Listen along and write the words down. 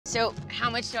So how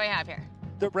much do I have here?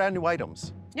 They're brand new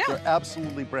items. Yeah. They're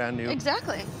absolutely brand new.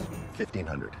 Exactly.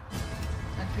 $1,500.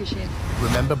 I appreciate it.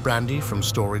 Remember Brandi from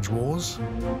Storage Wars?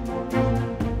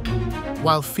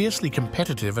 While fiercely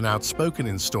competitive and outspoken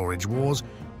in Storage Wars,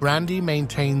 Brandi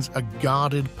maintains a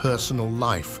guarded personal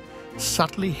life,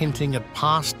 subtly hinting at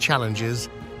past challenges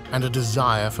and a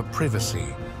desire for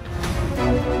privacy.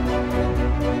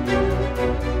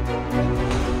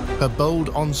 Her bold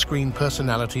on-screen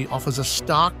personality offers a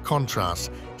stark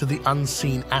contrast to the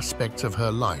unseen aspects of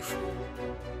her life.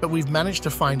 But we've managed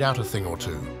to find out a thing or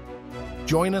two.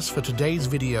 Join us for today's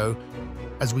video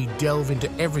as we delve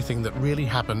into everything that really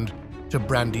happened to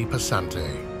Brandi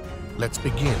Passante. Let's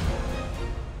begin.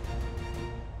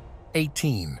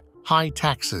 18. High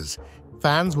taxes.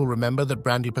 Fans will remember that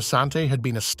Brandi Passante had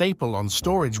been a staple on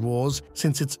Storage Wars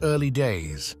since its early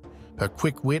days. Her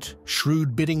quick wit,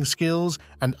 shrewd bidding skills,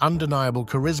 and undeniable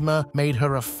charisma made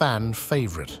her a fan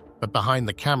favorite. But behind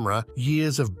the camera,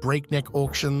 years of breakneck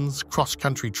auctions,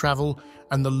 cross-country travel,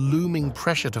 and the looming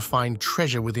pressure to find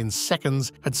treasure within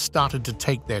seconds had started to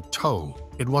take their toll.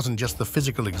 It wasn't just the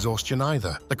physical exhaustion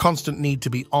either. The constant need to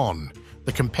be on,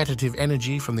 the competitive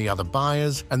energy from the other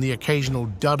buyers, and the occasional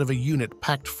dud of a unit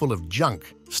packed full of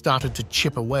junk started to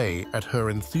chip away at her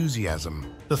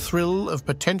enthusiasm. The thrill of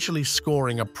potentially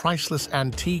scoring a priceless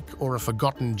antique or a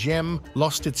forgotten gem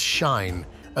lost its shine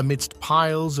amidst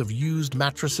piles of used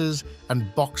mattresses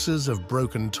and boxes of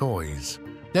broken toys.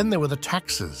 Then there were the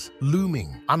taxes,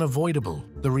 looming, unavoidable.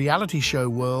 The reality show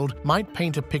world might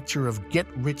paint a picture of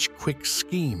get-rich-quick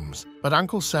schemes, but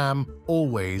Uncle Sam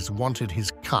always wanted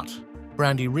his cut.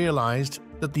 Brandi realized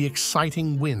that the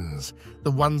exciting wins,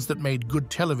 the ones that made good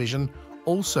television,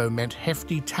 also meant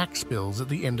hefty tax bills at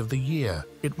the end of the year.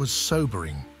 It was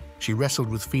sobering. She wrestled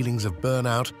with feelings of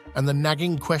burnout and the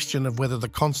nagging question of whether the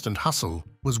constant hustle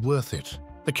was worth it.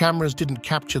 The cameras didn't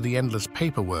capture the endless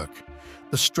paperwork,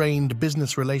 the strained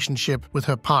business relationship with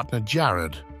her partner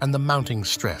Jared, and the mounting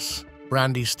stress.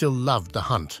 Brandi still loved the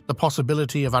hunt, the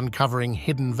possibility of uncovering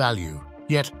hidden value.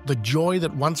 Yet, the joy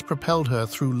that once propelled her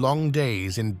through long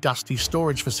days in dusty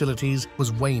storage facilities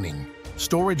was waning.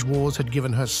 Storage Wars had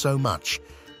given her so much,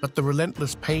 but the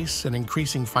relentless pace and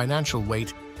increasing financial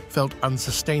weight felt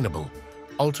unsustainable,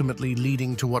 ultimately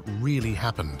leading to what really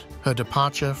happened: her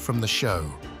departure from the show.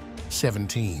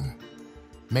 17.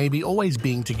 Maybe always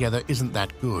being together isn't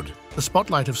that good. The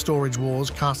spotlight of Storage Wars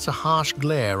casts a harsh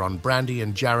glare on Brandi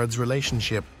and Jared's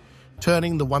relationship,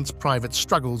 turning the once private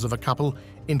struggles of a couple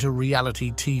into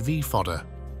reality TV fodder.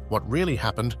 What really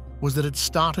happened was that it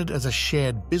started as a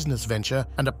shared business venture,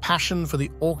 and a passion for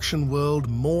the auction world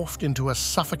morphed into a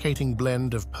suffocating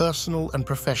blend of personal and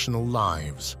professional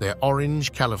lives. Their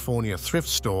Orange, California thrift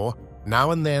store,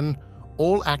 now and then,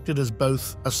 all acted as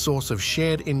both a source of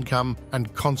shared income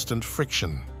and constant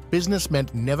friction. Business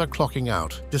meant never clocking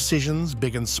out. Decisions,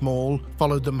 big and small,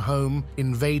 followed them home,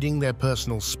 invading their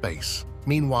personal space.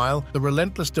 Meanwhile, the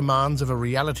relentless demands of a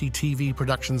reality TV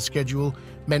production schedule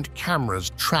meant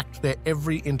cameras tracked their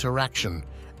every interaction,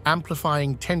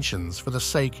 amplifying tensions for the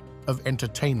sake of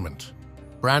entertainment.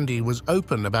 Brandi was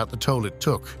open about the toll it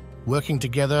took. Working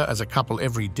together as a couple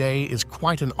every day is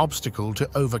quite an obstacle to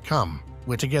overcome.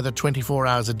 "We're together 24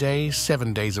 hours a day,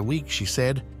 7 days a week," she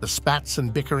said. The spats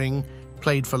and bickering,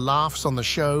 played for laughs on the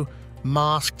show,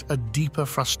 masked a deeper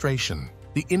frustration.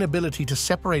 The inability to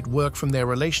separate work from their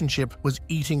relationship was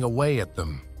eating away at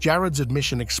them. Jared's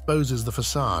admission exposes the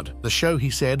facade. The show, he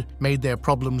said, made their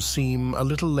problems seem a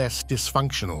little less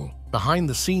dysfunctional. Behind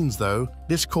the scenes, though,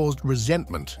 this caused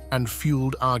resentment and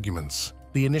fueled arguments.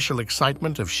 The initial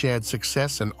excitement of shared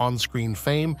success and on-screen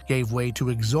fame gave way to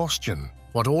exhaustion.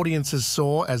 What audiences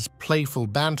saw as playful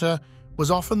banter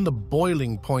was often the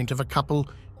boiling point of a couple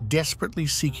desperately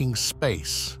seeking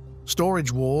space.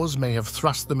 Storage Wars may have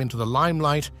thrust them into the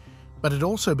limelight, but it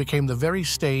also became the very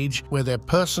stage where their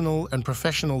personal and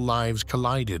professional lives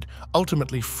collided,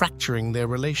 ultimately fracturing their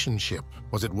relationship.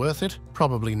 Was it worth it?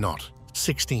 Probably not.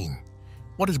 16.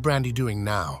 What is Brandi doing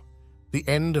now? The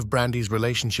end of Brandi's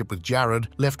relationship with Jared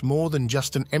left more than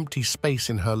just an empty space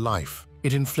in her life.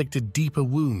 It inflicted deeper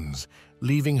wounds,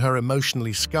 leaving her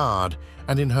emotionally scarred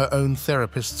and, in her own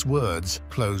therapist's words,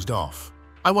 closed off.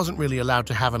 "I wasn't really allowed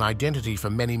to have an identity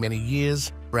for many, many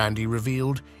years," Brandi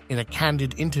revealed in a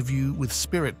candid interview with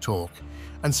Spirit Talk.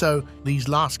 "And so, these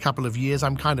last couple of years,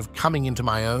 I'm kind of coming into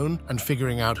my own and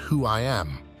figuring out who I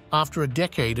am." After a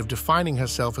decade of defining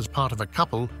herself as part of a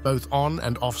couple, both on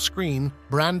and off screen,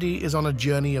 Brandi is on a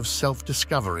journey of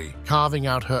self-discovery, carving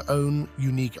out her own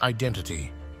unique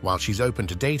identity. While she's open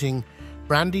to dating,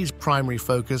 Brandi's primary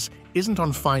focus isn't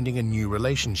on finding a new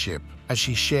relationship. As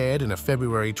she shared in a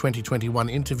February 2021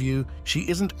 interview, she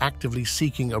isn't actively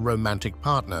seeking a romantic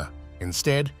partner.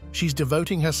 Instead, she's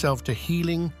devoting herself to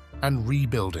healing and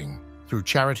rebuilding. Through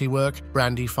charity work,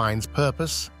 Brandi finds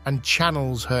purpose and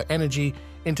channels her energy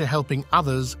into helping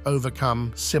others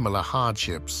overcome similar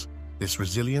hardships. This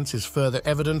resilience is further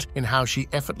evident in how she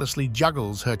effortlessly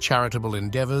juggles her charitable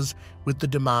endeavors with the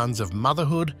demands of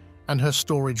motherhood and her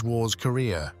Storage Wars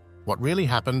career. What Really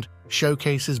Happened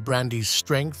showcases Brandi's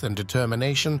strength and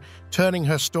determination, turning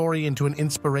her story into an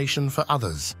inspiration for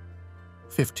others.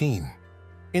 15.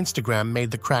 Instagram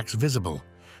made the cracks visible.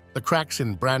 The cracks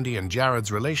in Brandi and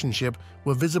Jared's relationship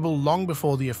were visible long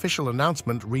before the official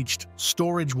announcement reached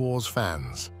Storage Wars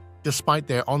fans. Despite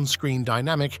their on-screen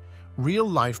dynamic, real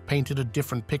life painted a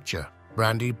different picture.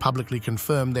 Brandi publicly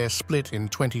confirmed their split in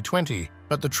 2020,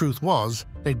 but the truth was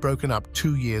they'd broken up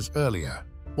 2 years earlier.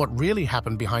 What really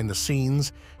happened behind the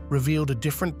scenes revealed a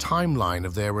different timeline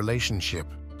of their relationship.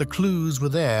 The clues were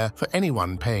there for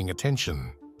anyone paying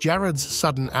attention. Jared's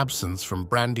sudden absence from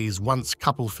Brandi's once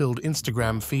couple-filled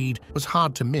Instagram feed was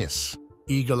hard to miss.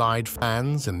 Eagle-eyed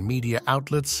fans and media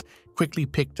outlets quickly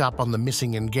picked up on the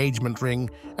missing engagement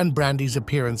ring and Brandi's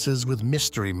appearances with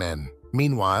mystery men.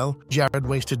 Meanwhile, Jared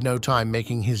wasted no time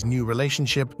making his new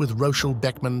relationship with Rochelle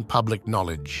Beckman public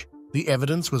knowledge. The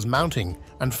evidence was mounting,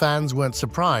 and fans weren't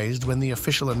surprised when the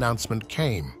official announcement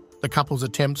came. The couple's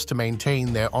attempts to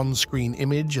maintain their on-screen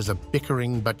image as a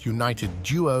bickering but united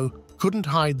duo couldn't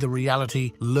hide the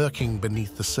reality lurking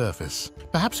beneath the surface.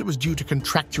 Perhaps it was due to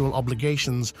contractual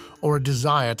obligations or a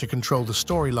desire to control the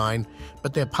storyline,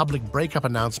 but their public breakup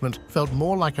announcement felt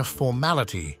more like a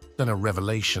formality than a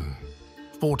revelation.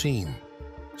 14.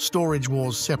 Storage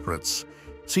Wars separates.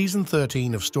 Season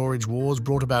 13 of Storage Wars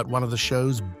brought about one of the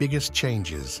show's biggest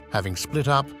changes. Having split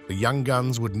up, the Young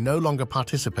Guns would no longer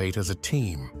participate as a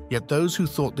team. Yet those who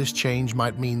thought this change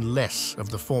might mean less of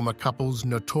the former couple's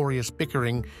notorious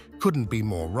bickering couldn't be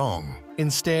more wrong.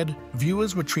 Instead,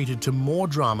 viewers were treated to more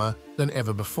drama than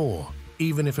ever before,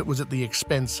 even if it was at the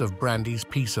expense of Brandi's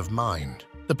peace of mind.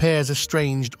 The pair's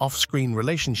estranged off-screen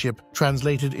relationship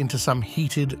translated into some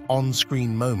heated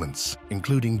on-screen moments,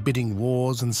 including bidding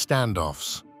wars and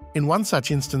standoffs. In one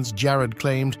such instance, Jared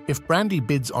claimed, "If Brandi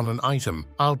bids on an item,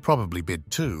 I'll probably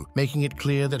bid too," making it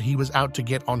clear that he was out to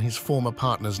get on his former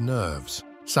partner's nerves.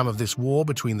 Some of this war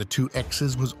between the two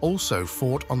exes was also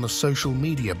fought on the social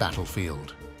media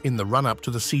battlefield. In the run-up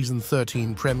to the Season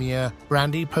 13 premiere,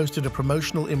 Brandi posted a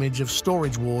promotional image of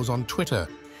Storage Wars on Twitter,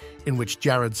 in which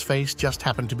Jared's face just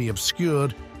happened to be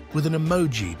obscured with an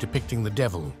emoji depicting the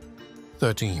devil.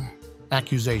 13.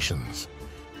 Accusations.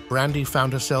 Brandi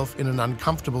found herself in an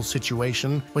uncomfortable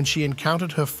situation when she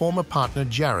encountered her former partner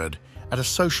Jared at a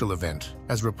social event,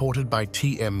 as reported by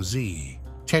TMZ.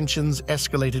 Tensions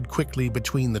escalated quickly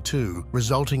between the two,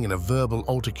 resulting in a verbal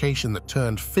altercation that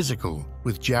turned physical,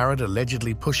 with Jared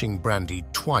allegedly pushing Brandi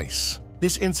twice.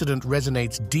 This incident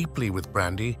resonates deeply with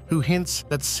Brandi, who hints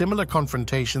that similar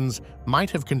confrontations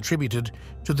might have contributed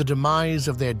to the demise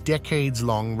of their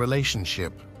decades-long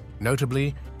relationship.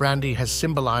 Notably, Brandi has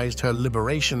symbolized her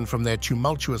liberation from their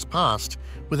tumultuous past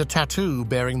with a tattoo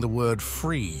bearing the word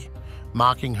 "free,"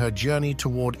 marking her journey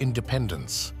toward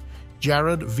independence.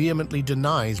 Jared vehemently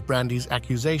denies Brandi's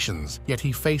accusations, yet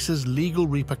he faces legal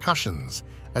repercussions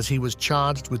as he was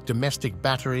charged with domestic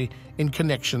battery in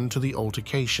connection to the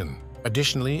altercation.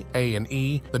 Additionally,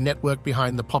 A&E, the network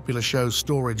behind the popular show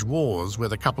Storage Wars, where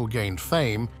the couple gained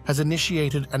fame, has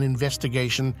initiated an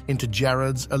investigation into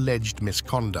Jared's alleged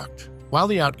misconduct. While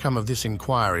the outcome of this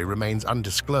inquiry remains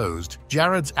undisclosed,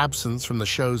 Jared's absence from the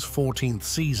show's 14th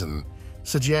season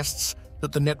suggests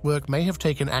that the network may have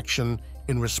taken action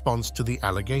in response to the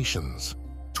allegations.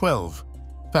 12.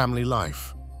 Family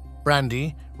life.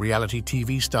 Brandi, reality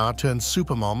TV star turned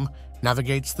supermom,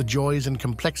 navigates the joys and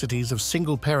complexities of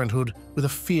single parenthood with a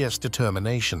fierce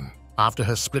determination. After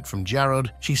her split from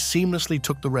Jared, she seamlessly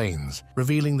took the reins,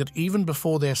 revealing that even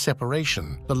before their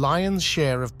separation, the lion's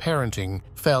share of parenting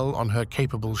fell on her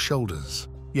capable shoulders.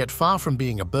 Yet far from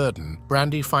being a burden,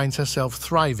 Brandi finds herself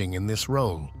thriving in this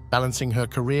role. Balancing her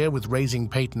career with raising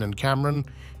Peyton and Cameron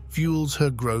fuels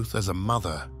her growth as a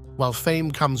mother. While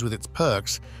fame comes with its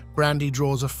perks, Brandi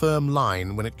draws a firm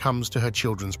line when it comes to her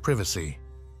children's privacy.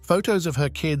 Photos of her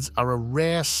kids are a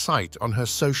rare sight on her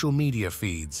social media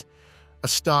feeds, a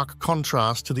stark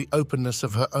contrast to the openness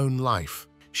of her own life.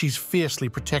 She's fiercely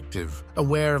protective,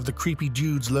 aware of the creepy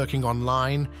dudes lurking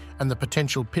online and the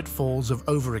potential pitfalls of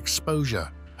overexposure.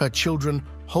 Her children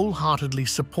wholeheartedly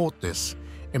support this,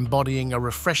 embodying a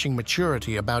refreshing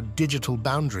maturity about digital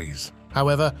boundaries.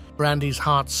 However, Brandi's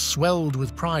heart swelled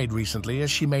with pride recently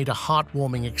as she made a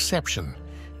heartwarming exception,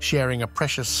 sharing a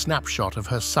precious snapshot of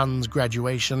her son's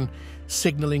graduation,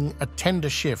 signaling a tender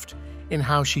shift in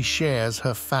how she shares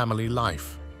her family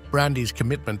life. Brandi's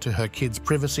commitment to her kids'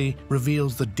 privacy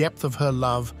reveals the depth of her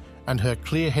love and her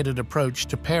clear-headed approach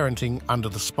to parenting under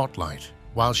the spotlight.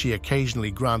 While she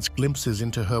occasionally grants glimpses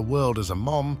into her world as a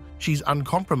mom, she's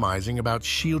uncompromising about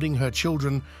shielding her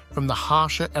children from the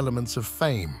harsher elements of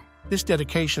fame. This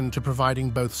dedication to providing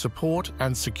both support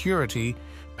and security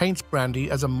paints Brandi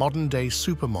as a modern-day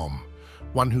supermom,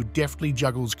 one who deftly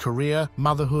juggles career,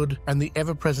 motherhood, and the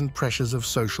ever-present pressures of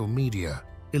social media.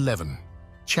 11.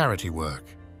 Charity work.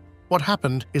 What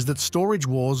happened is that Storage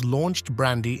Wars launched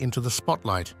Brandi into the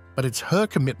spotlight, but it's her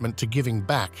commitment to giving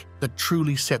back that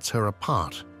truly sets her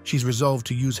apart. She's resolved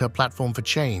to use her platform for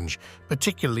change,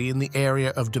 particularly in the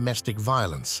area of domestic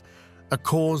violence, a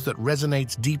cause that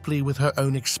resonates deeply with her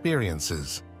own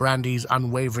experiences. Brandi's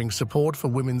unwavering support for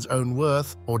Women's Own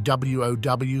Worth, or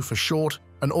WOW for short,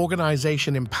 an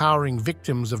organization empowering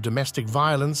victims of domestic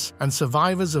violence and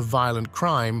survivors of violent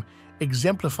crime,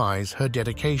 exemplifies her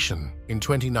dedication. In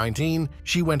 2019,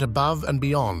 she went above and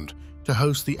beyond to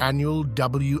host the annual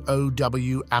WOW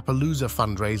Appaloosa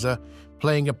fundraiser,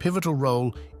 playing a pivotal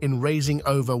role in raising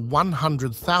over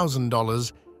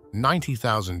 $100,000,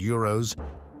 90,000 euros,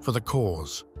 for the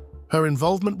cause. Her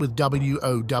involvement with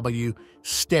WOW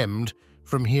stemmed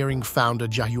from hearing founder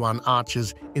Jahuan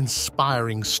Archer's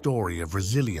inspiring story of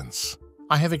resilience.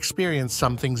 "I have experienced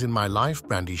some things in my life,"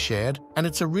 Brandi shared, "and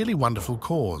it's a really wonderful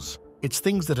cause. It's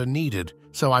things that are needed,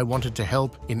 so I wanted to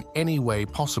help in any way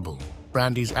possible."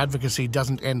 Brandi's advocacy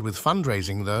doesn't end with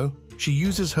fundraising, though. She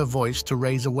uses her voice to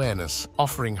raise awareness,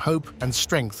 offering hope and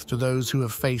strength to those who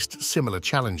have faced similar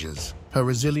challenges. Her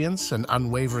resilience and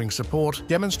unwavering support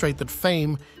demonstrate that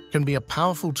fame can be a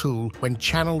powerful tool when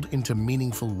channeled into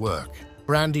meaningful work.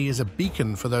 Brandi is a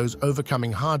beacon for those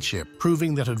overcoming hardship,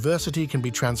 proving that adversity can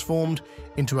be transformed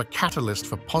into a catalyst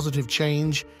for positive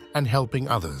change and helping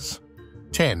others.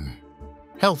 10.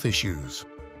 Health issues.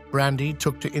 Brandi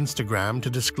took to Instagram to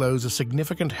disclose a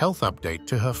significant health update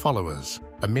to her followers.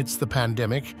 Amidst the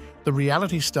pandemic, the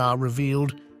reality star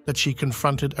revealed that she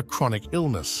confronted a chronic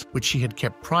illness, which she had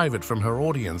kept private from her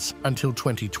audience until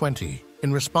 2020.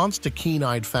 In response to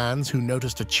keen-eyed fans who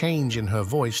noticed a change in her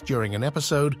voice during an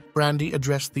episode, Brandi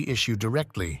addressed the issue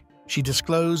directly. She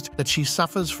disclosed that she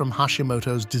suffers from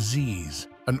Hashimoto's disease,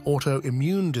 an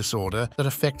autoimmune disorder that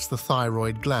affects the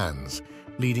thyroid glands,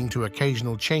 leading to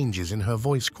occasional changes in her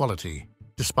voice quality.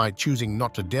 Despite choosing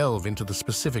not to delve into the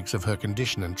specifics of her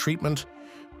condition and treatment,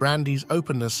 Brandi's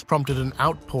openness prompted an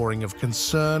outpouring of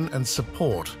concern and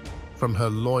support from her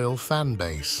loyal fan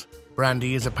base.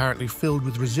 Brandi is apparently filled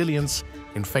with resilience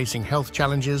in facing health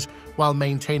challenges while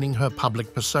maintaining her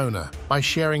public persona. By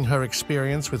sharing her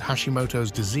experience with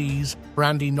Hashimoto's disease,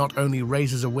 Brandi not only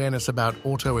raises awareness about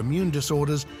autoimmune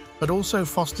disorders, but also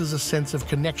fosters a sense of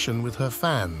connection with her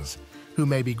fans, who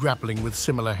may be grappling with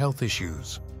similar health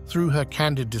issues. Through her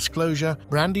candid disclosure,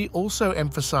 Brandi also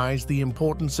emphasized the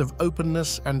importance of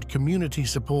openness and community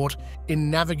support in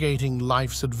navigating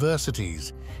life's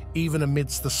adversities, even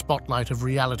amidst the spotlight of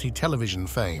reality television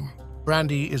fame.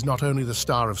 Brandi is not only the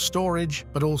star of Storage,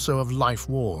 but also of Life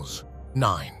Wars.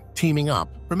 9. Teaming up.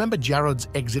 Remember Jarod's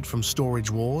exit from Storage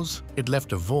Wars? It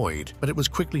left a void, but it was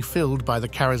quickly filled by the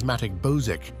charismatic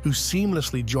Bozek, who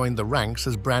seamlessly joined the ranks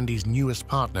as Brandi's newest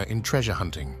partner in treasure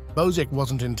hunting. Bozek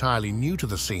wasn't entirely new to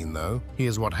the scene, though.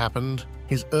 Here's what happened.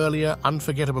 His earlier,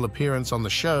 unforgettable appearance on the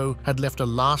show had left a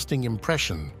lasting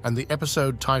impression, and the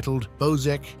episode titled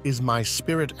 "Bozek is My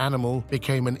Spirit Animal"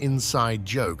 became an inside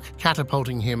joke,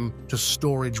 catapulting him to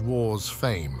Storage Wars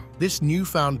fame. This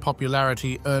newfound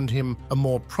popularity earned him a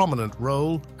more prominent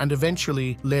role and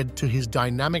eventually led to his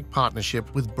dynamic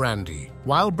partnership with Brandi.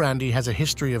 While Brandi has a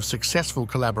history of successful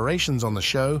collaborations on the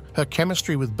show, her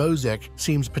chemistry with Bozek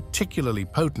seems particularly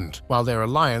potent, while their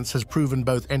alliance has proven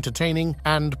both entertaining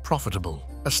and profitable.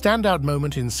 A standout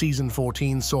moment in Season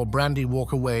 14 saw Brandi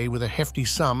walk away with a hefty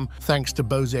sum thanks to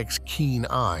Bozek's keen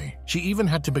eye. She even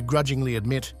had to begrudgingly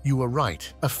admit, "You were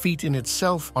right," a feat in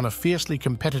itself on a fiercely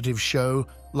competitive show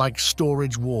like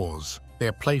Storage Wars.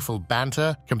 Their playful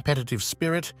banter, competitive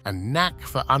spirit, and knack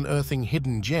for unearthing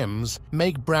hidden gems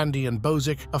make Brandi and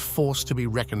Bozek a force to be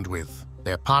reckoned with.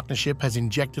 Their partnership has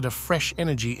injected a fresh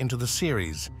energy into the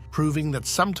series, proving that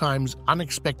sometimes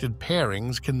unexpected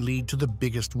pairings can lead to the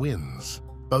biggest wins.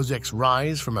 Bozek's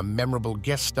rise from a memorable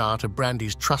guest star to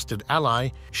Brandi's trusted ally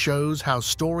shows how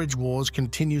Storage Wars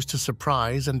continues to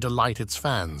surprise and delight its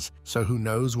fans, so who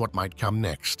knows what might come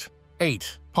next.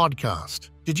 8. Podcast.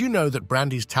 Did you know that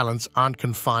Brandi's talents aren't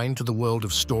confined to the world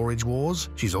of Storage Wars?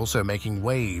 She's also making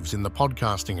waves in the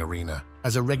podcasting arena.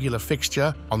 As a regular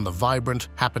fixture on the vibrant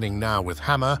Happening Now with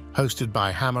Hammer, hosted by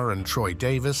Hammer and Troy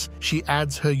Davis, she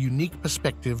adds her unique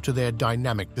perspective to their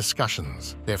dynamic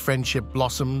discussions. Their friendship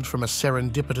blossomed from a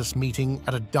serendipitous meeting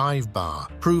at a dive bar,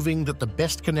 proving that the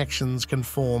best connections can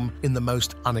form in the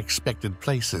most unexpected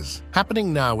places.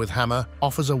 Happening Now with Hammer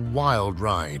offers a wild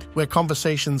ride, where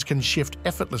conversations can shift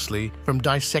effortlessly from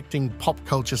dissecting pop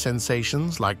culture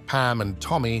sensations like Pam and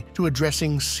Tommy to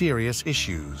addressing serious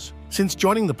issues. Since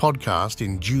joining the podcast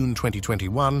in June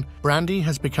 2021, Brandi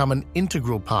has become an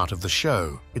integral part of the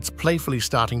show. It's playfully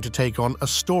starting to take on a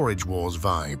Storage Wars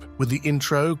vibe, with the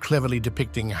intro cleverly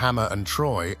depicting Hammer and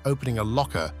Troy opening a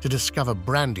locker to discover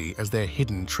Brandi as their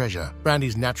hidden treasure.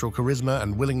 Brandi's natural charisma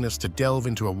and willingness to delve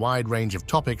into a wide range of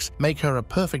topics make her a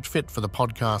perfect fit for the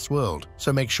podcast world,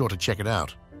 so make sure to check it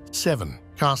out. 7.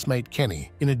 Castmate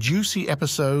Kenny. In a juicy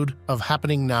episode of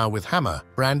Happening Now with Hammer,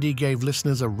 Brandi gave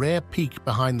listeners a rare peek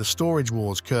behind the Storage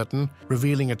Wars curtain,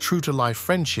 revealing a true-to-life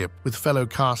friendship with fellow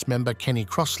cast member Kenny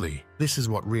Crossley. This is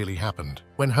what really happened.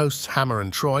 When hosts Hammer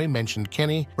and Troy mentioned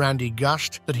Kenny, Brandi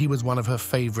gushed that he was one of her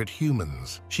favorite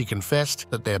humans. She confessed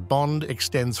that their bond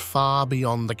extends far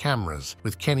beyond the cameras,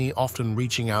 with Kenny often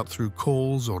reaching out through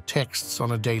calls or texts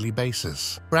on a daily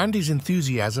basis. Brandi's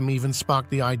enthusiasm even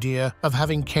sparked the idea of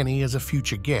having Kenny as a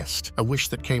future guest, a wish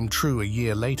that came true a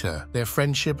year later. Their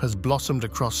friendship has blossomed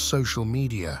across social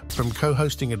media. From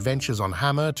co-hosting adventures on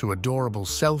Hammer to adorable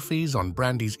selfies on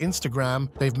Brandi's Instagram,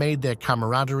 they've made their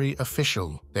camaraderie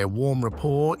official. Their warm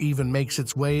rapport even makes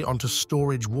its way onto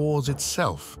Storage Wars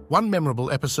itself. One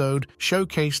memorable episode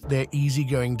showcased their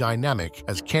easygoing dynamic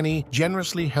as Kenny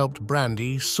generously helped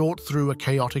Brandi sort through a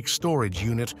chaotic storage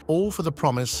unit, all for the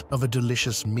promise of a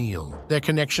delicious meal. Their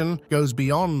connection goes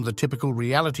beyond the typical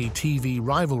reality TV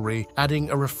rivalry, adding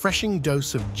a refreshing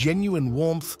dose of genuine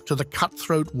warmth to the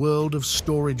cutthroat world of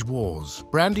Storage Wars.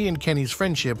 Brandi and Kenny's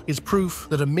friendship is proof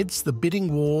that amidst the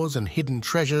bidding wars and hidden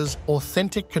treasures,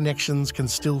 authentic connections can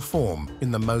still form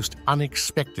in the most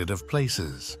unexpected of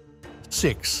places.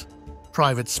 6.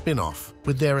 Private spin-off.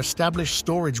 With their established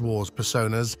Storage Wars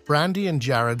personas, Brandi and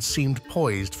Jared seemed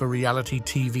poised for reality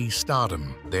TV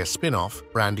stardom. Their spin-off,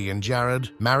 Brandi and Jared,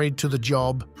 Married to the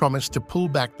Job, promised to pull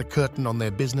back the curtain on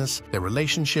their business, their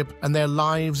relationship, and their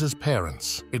lives as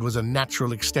parents. It was a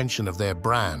natural extension of their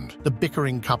brand, the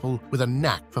bickering couple with a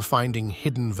knack for finding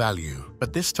hidden value.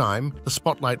 But this time, the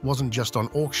spotlight wasn't just on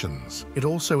auctions. It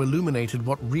also illuminated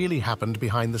what really happened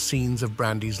behind the scenes of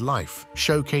Brandi's life,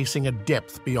 showcasing a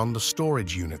depth beyond the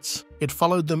storage units. It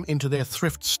followed them into their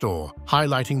thrift store,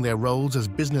 highlighting their roles as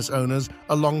business owners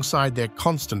alongside their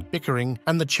constant bickering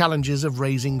and the challenges of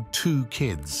raising 2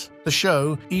 kids. The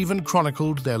show even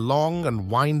chronicled their long and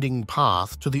winding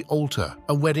path to the altar,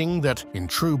 a wedding that, in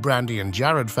true Brandi and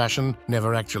Jared fashion,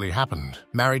 never actually happened.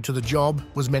 Married to the Job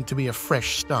was meant to be a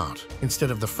fresh start.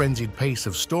 Instead of the frenzied pace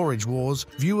of Storage Wars,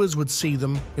 viewers would see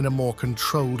them in a more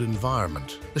controlled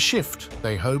environment. The shift,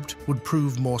 they hoped, would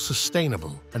prove more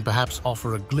sustainable and perhaps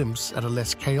offer a glimpse at a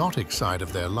less chaotic side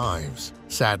of their lives.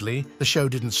 Sadly, the show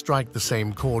didn't strike the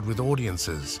same chord with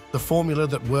audiences. The formula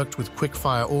that worked with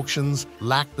quick-fire auctions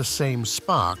lacked the same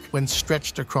spark when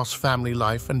stretched across family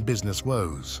life and business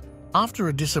woes. After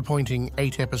a disappointing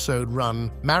 8-episode run,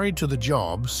 Married to the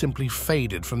Job simply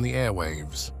faded from the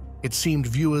airwaves. It seemed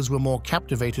viewers were more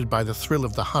captivated by the thrill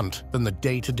of the hunt than the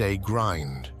day-to-day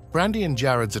grind. Brandi and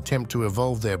Jared's attempt to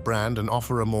evolve their brand and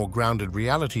offer a more grounded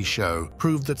reality show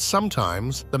proved that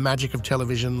sometimes the magic of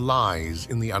television lies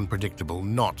in the unpredictable,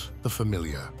 not the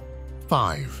familiar.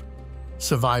 5.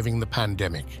 Surviving the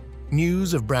pandemic.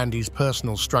 News of Brandi's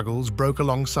personal struggles broke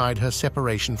alongside her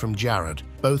separation from Jared,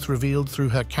 both revealed through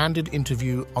her candid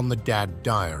interview on the Dad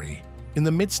Diary. In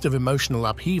the midst of emotional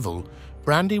upheaval,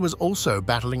 Brandi was also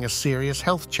battling a serious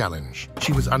health challenge.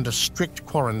 She was under strict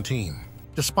quarantine.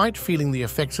 Despite feeling the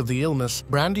effects of the illness,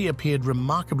 Brandi appeared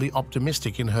remarkably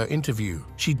optimistic in her interview.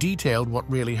 She detailed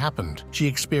what really happened. She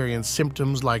experienced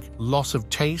symptoms like loss of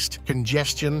taste,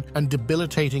 congestion, and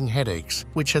debilitating headaches,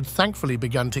 which had thankfully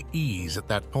begun to ease at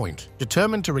that point.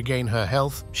 Determined to regain her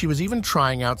health, she was even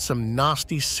trying out some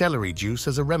nasty celery juice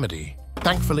as a remedy.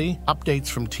 Thankfully, updates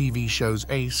from TV shows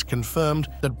Ace confirmed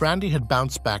that Brandi had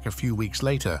bounced back a few weeks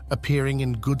later, appearing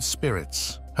in good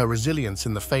spirits. Her resilience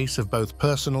in the face of both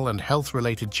personal and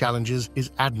health-related challenges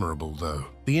is admirable, though.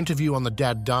 The interview on the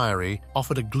Dad Diary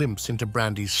offered a glimpse into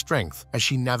Brandi's strength as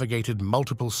she navigated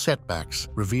multiple setbacks,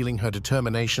 revealing her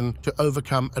determination to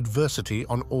overcome adversity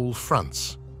on all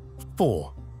fronts.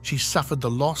 4. She suffered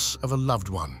the loss of a loved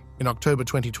one. In October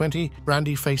 2020,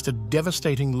 Brandi faced a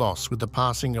devastating loss with the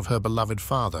passing of her beloved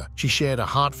father. She shared a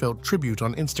heartfelt tribute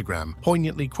on Instagram,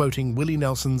 poignantly quoting Willie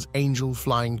Nelson's "Angel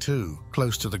Flying 2"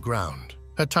 close to the ground.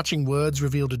 Her touching words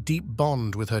revealed a deep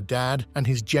bond with her dad and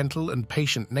his gentle and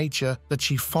patient nature that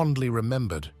she fondly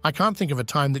remembered. "I can't think of a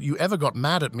time that you ever got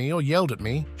mad at me or yelled at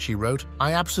me," she wrote.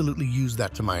 "I absolutely used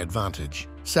that to my advantage."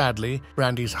 Sadly,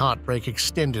 Brandi's heartbreak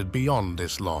extended beyond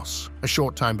this loss. A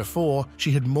short time before,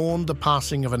 she had mourned the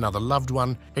passing of another loved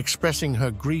one, expressing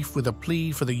her grief with a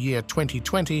plea for the year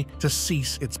 2020 to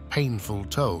cease its painful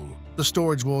toll. The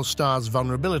Storage Wars star's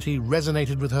vulnerability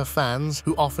resonated with her fans,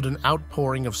 who offered an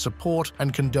outpouring of support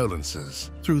and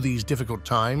condolences. Through these difficult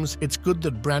times, it's good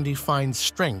that Brandi finds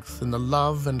strength in the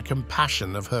love and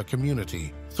compassion of her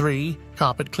community. 3.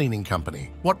 Carpet cleaning company.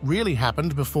 What really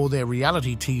happened before their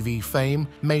reality TV fame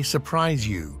may surprise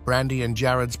you. Brandi and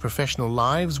Jared's professional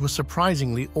lives were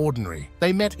surprisingly ordinary.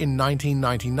 They met in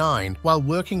 1999 while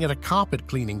working at a carpet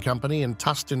cleaning company in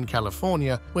Tustin,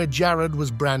 California, where Jared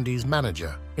was Brandi's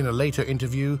manager. In a later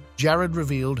interview, Jared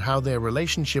revealed how their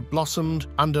relationship blossomed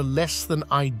under less than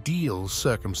ideal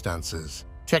circumstances.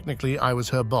 "Technically, I was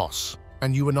her boss,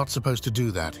 and you were not supposed to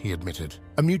do that," he admitted.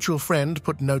 "A mutual friend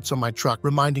put notes on my truck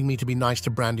reminding me to be nice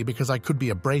to Brandi because I could be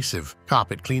abrasive.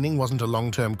 Carpet cleaning wasn't a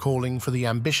long-term calling for the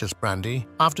ambitious Brandi."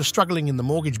 After struggling in the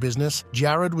mortgage business,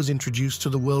 Jared was introduced to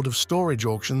the world of storage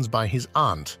auctions by his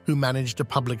aunt, who managed a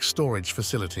public storage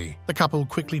facility. The couple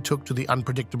quickly took to the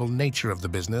unpredictable nature of the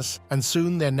business, and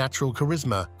soon their natural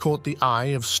charisma caught the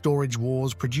eye of Storage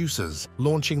Wars producers,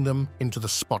 launching them into the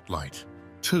spotlight.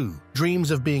 2. Dreams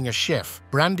of being a chef.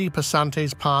 Brandi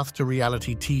Passante's path to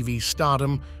reality TV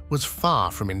stardom was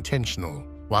far from intentional.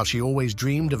 While she always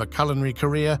dreamed of a culinary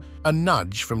career, a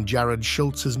nudge from Jared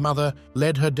Schultz's mother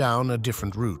led her down a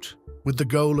different route. With the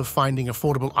goal of finding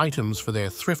affordable items for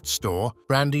their thrift store,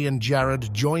 Brandi and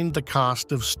Jared joined the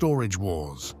cast of Storage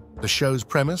Wars. The show's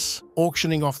premise?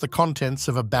 Auctioning off the contents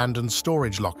of abandoned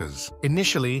storage lockers.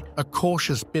 Initially a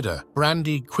cautious bidder,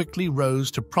 Brandi quickly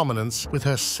rose to prominence with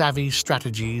her savvy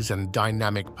strategies and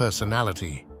dynamic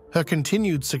personality. Her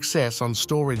continued success on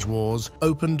Storage Wars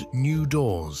opened new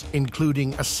doors,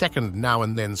 including a second Now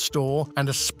and Then store and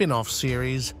a spin-off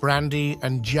series, Brandi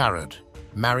and Jared,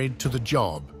 Married to the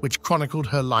Job, which chronicled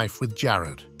her life with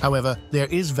Jared. However, there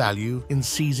is value in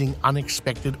seizing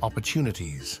unexpected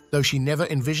opportunities. Though she never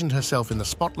envisioned herself in the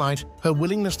spotlight, her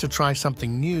willingness to try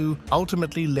something new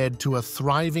ultimately led to a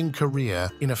thriving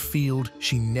career in a field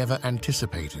she never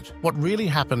anticipated. What really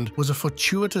happened was a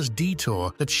fortuitous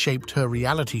detour that shaped her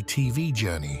reality TV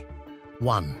journey.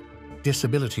 1.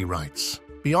 Disability rights.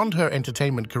 Beyond her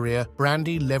entertainment career,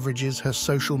 Brandi leverages her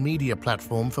social media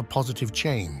platform for positive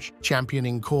change,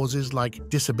 championing causes like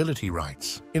disability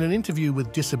rights. In an interview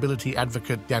with disability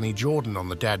advocate Danny Jordan on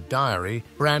The Dad Diary,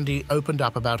 Brandi opened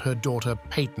up about her daughter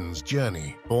Peyton's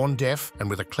journey. Born deaf and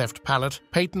with a cleft palate,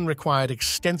 Peyton required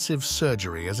extensive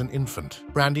surgery as an infant.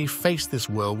 Brandi faced this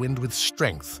whirlwind with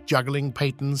strength, juggling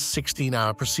Peyton's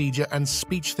 16-hour procedure and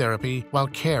speech therapy while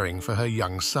caring for her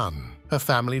young son. Her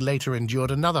family later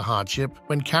endured another hardship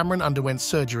when Cameron underwent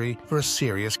surgery for a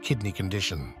serious kidney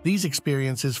condition. These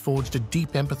experiences forged a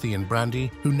deep empathy in Brandi,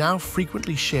 who now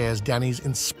frequently shares Danny's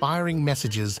inspiring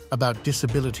messages about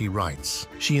disability rights.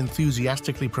 She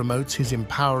enthusiastically promotes his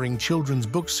empowering children's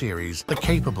book series, The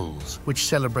Capables, which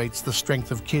celebrates the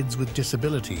strength of kids with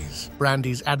disabilities.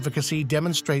 Brandi's advocacy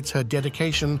demonstrates her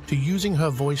dedication to using her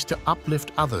voice to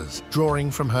uplift others,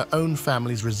 drawing from her own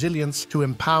family's resilience to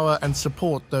empower and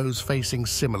support those facing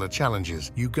similar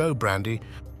challenges. You go, Brandi.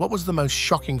 What was the most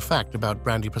shocking fact about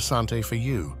Brandi Passante for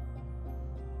you?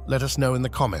 Let us know in the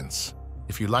comments.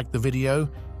 If you liked the video,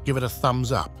 give it a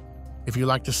thumbs up. If you'd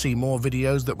like to see more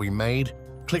videos that we made,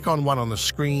 click on one on the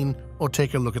screen or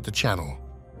take a look at the channel.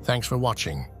 Thanks for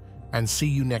watching, and see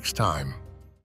you next time.